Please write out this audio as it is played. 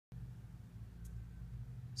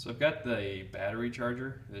So I've got the battery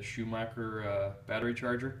charger, the Schumacher battery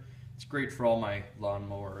charger. It's great for all my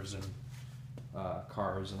lawnmowers and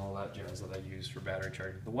cars and all that jazz that I use for battery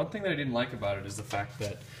charging. The one thing that I didn't like about it is the fact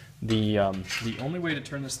that the only way to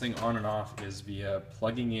turn this thing on and off is via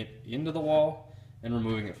plugging it into the wall and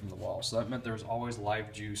removing it from the wall. So that meant there was always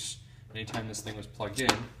live juice anytime this thing was plugged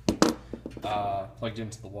into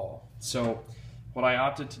the wall. So what I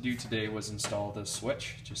opted to do today was install this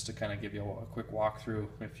switch, just to kind of give you a quick walkthrough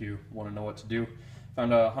if you want to know what to do.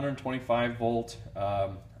 Found a 125 volt, I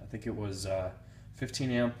think it was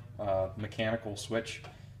 15 amp mechanical switch.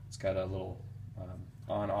 It's got a little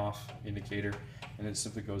on-off indicator, and it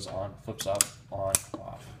simply goes on, flips up, on,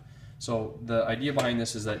 off. So the idea behind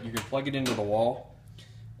this is that you can plug it into the wall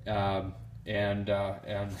and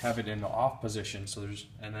have it in the off position. So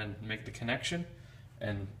and then make the connection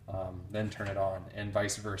and then turn it on, and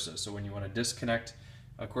vice versa. So when you want to disconnect,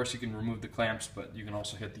 of course you can remove the clamps, but you can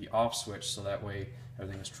also hit the off switch, so that way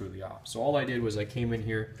everything is truly off. So all I did was I came in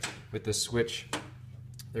here with this switch.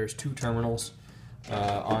 There's two terminals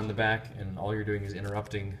on the back, and all you're doing is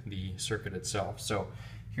interrupting the circuit itself. So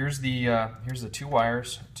here's the two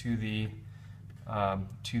wires to the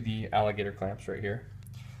alligator clamps right here,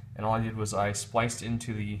 and all I did was I spliced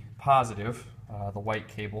into the positive, the white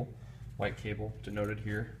cable denoted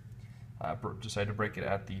here. Decided to break it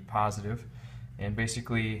at the positive, and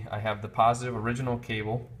basically I have the positive original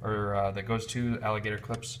cable, or that goes to alligator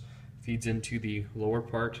clips, feeds into the lower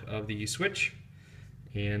part of the switch,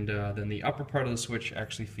 and then the upper part of the switch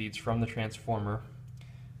actually feeds from the transformer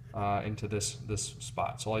into this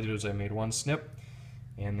spot. So all I did was I made one snip,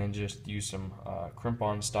 and then just use some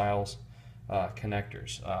crimp-on styles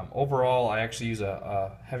connectors. Overall, I actually use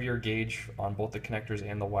a heavier gauge on both the connectors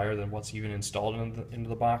and the wire than what's even installed into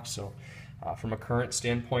the box. So from a current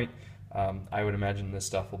standpoint, I would imagine this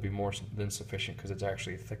stuff will be more than sufficient, because it's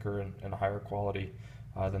actually thicker and higher quality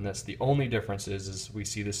than this. The only difference is we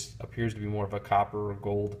see this appears to be more of a copper or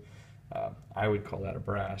gold, I would call that a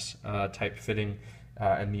brass type fitting,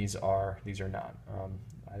 and these are not.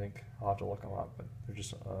 I think I'll have to look them up, but they're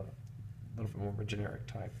just a little bit more of a generic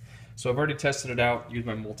type. So I've already tested it out, used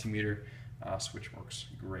my multimeter, switch works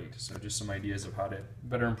great. So just some ideas of how to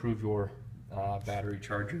better improve your battery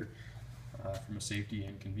charger from a safety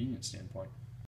and convenience standpoint.